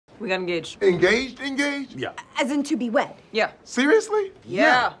We got engaged. Engaged? Engaged? Yeah. As in to be wed? Yeah. Seriously?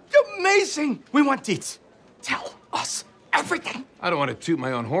 Yeah. Amazing! We want deets. Tell us everything. I don't want to toot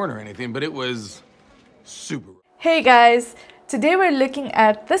my own horn or anything, but it was super. Hey guys, today we're looking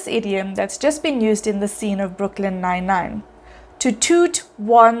at this idiom that's just been used in the scene of Brooklyn Nine-Nine. To toot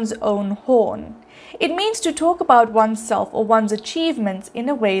one's own horn. It means to talk about oneself or one's achievements in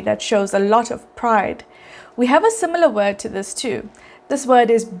a way that shows a lot of pride. We have a similar word to this too. This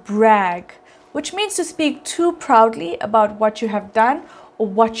word is brag, which means to speak too proudly about what you have done or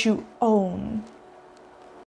what you own.